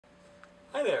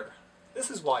Hi there, this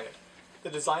is Wyatt, the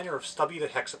designer of Stubby the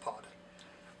Hexapod.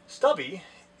 Stubby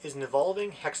is an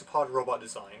evolving hexapod robot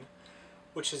design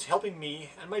which is helping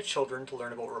me and my children to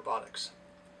learn about robotics.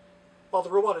 While the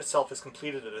robot itself is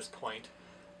completed at this point,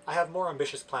 I have more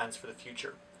ambitious plans for the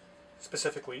future.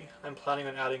 Specifically, I'm planning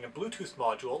on adding a Bluetooth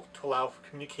module to allow for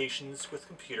communications with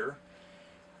computer,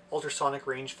 ultrasonic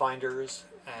rangefinders,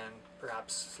 and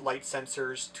perhaps light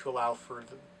sensors to allow for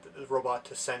the robot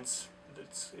to sense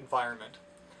its environment.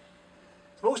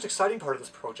 The most exciting part of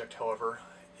this project, however,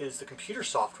 is the computer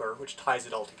software which ties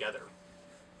it all together.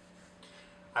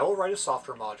 I will write a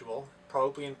software module,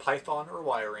 probably in Python or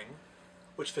wiring,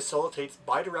 which facilitates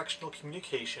bidirectional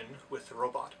communication with the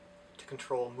robot to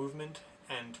control movement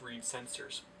and read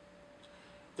sensors.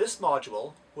 This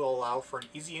module will allow for an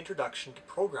easy introduction to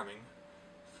programming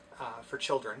for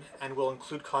children and will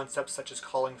include concepts such as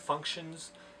calling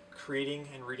functions, creating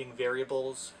and reading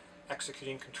variables,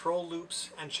 executing control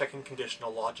loops, and checking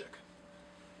conditional logic.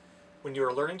 When you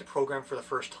are learning to program for the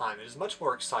first time, it is much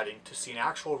more exciting to see an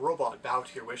actual robot bow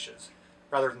to your wishes,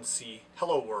 rather than see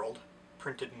 "Hello World"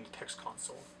 printed in the text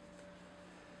console.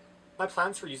 My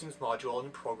plans for using this module in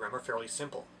the program are fairly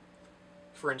simple.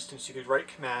 For instance, you could write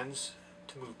commands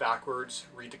to move backwards,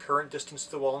 read the current distance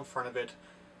to the wall in front of it,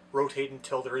 rotate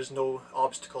until there is no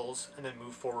obstacles, and then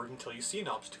move forward until you see an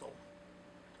obstacle.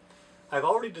 I've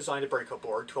already designed a breakout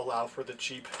board to allow for the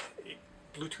cheap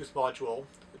Bluetooth module,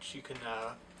 which you can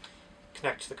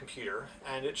connect to the computer,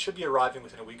 and it should be arriving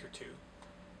within a week or two.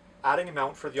 Adding a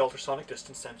mount for the ultrasonic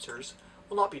distance sensors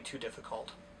will not be too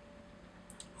difficult.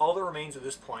 All that remains at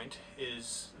this point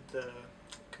is the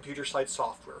computer side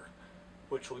software,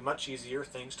 which will be much easier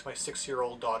thanks to my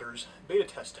 6-year-old daughter's beta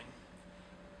testing.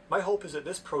 My hope is that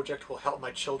this project will help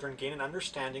my children gain an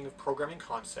understanding of programming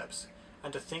concepts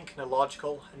and to think in a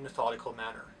logical and methodical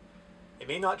manner. It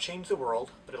may not change the world,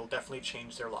 but it'll definitely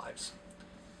change their lives.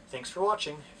 Thanks for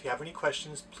watching. If you have any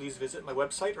questions, please visit my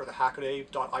website or the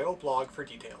Hackaday.io blog for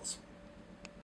details.